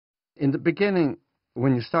In the beginning,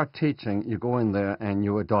 when you start teaching, you go in there and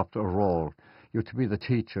you adopt a role. You're to be the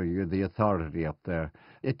teacher, you're the authority up there.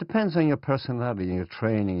 It depends on your personality and your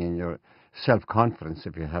training and your self-confidence,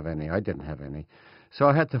 if you have any. I didn't have any. So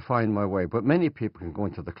I had to find my way. But many people can go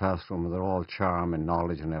into the classroom and they're all charm and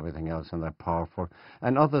knowledge and everything else, and they're powerful.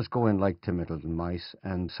 And others go in like timid little mice,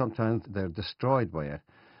 and sometimes they're destroyed by it.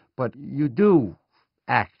 But you do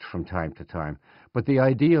act from time to time. But the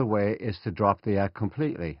ideal way is to drop the act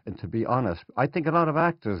completely and to be honest. I think a lot of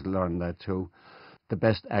actors learn that too. The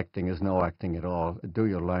best acting is no acting at all. Do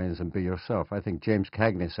your lines and be yourself. I think James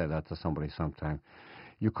Cagney said that to somebody sometime.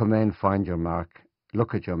 You come in, find your mark,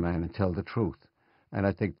 look at your man and tell the truth. And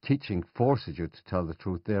I think teaching forces you to tell the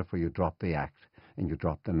truth. Therefore, you drop the act and you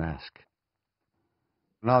drop the mask.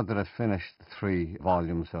 Now that I've finished 3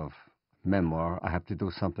 volumes of memoir, I have to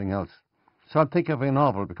do something else. So I'm thinking of a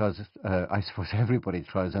novel because I suppose everybody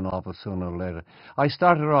tries a novel sooner or later. I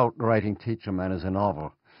started out writing Teacher Man as a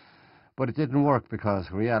novel, but it didn't work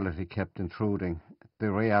because reality kept intruding.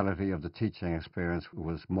 The reality of the teaching experience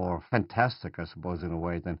was more fantastic, I suppose, in a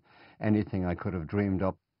way, than anything I could have dreamed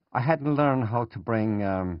up. I hadn't learned how to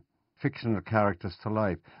bring fictional characters to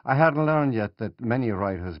life. I hadn't learned yet that many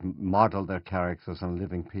writers model their characters on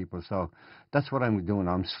living people, so that's what I'm doing.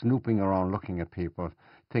 I'm snooping around looking at people,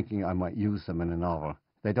 thinking I might use them in a novel.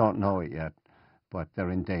 They don't know it yet, but they're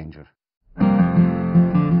in danger.